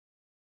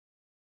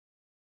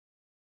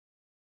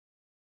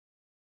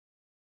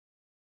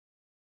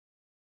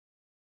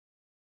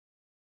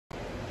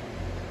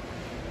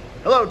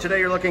Hello, today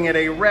you're looking at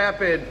a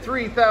rapid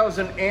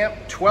 3000 amp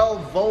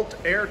 12 volt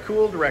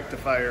air-cooled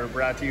rectifier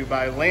brought to you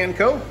by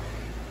Lanco.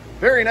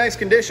 Very nice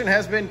condition,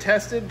 has been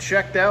tested,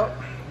 checked out.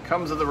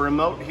 Comes with a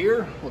remote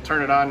here. We'll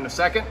turn it on in a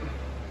second.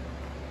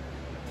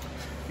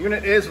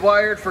 Unit is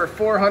wired for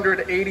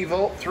 480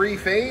 volt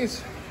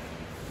 3-phase.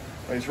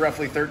 Weighs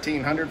roughly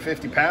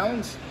 1,350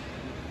 pounds.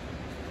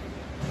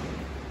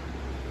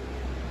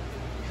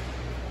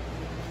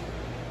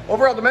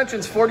 Overall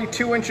dimensions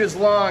 42 inches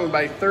long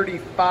by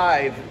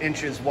 35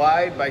 inches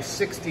wide by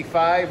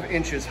 65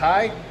 inches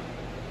high.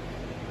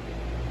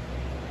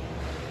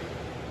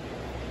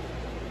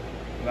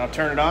 Now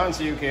turn it on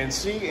so you can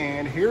see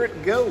and hear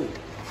it go.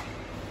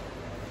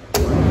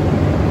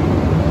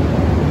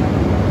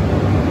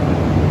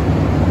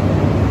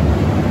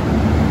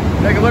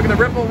 Take a look at the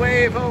ripple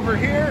wave over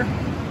here.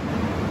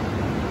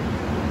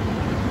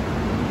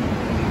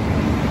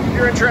 If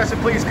you're interested,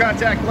 please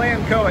contact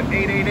Lanco at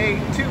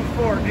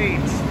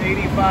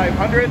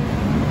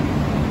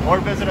 888-248-8500 or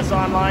visit us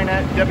online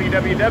at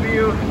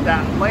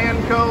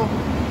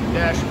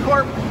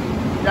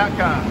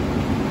www.lanco-corp.com.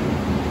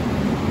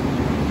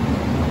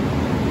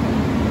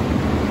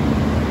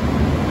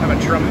 Have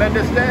a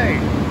tremendous day.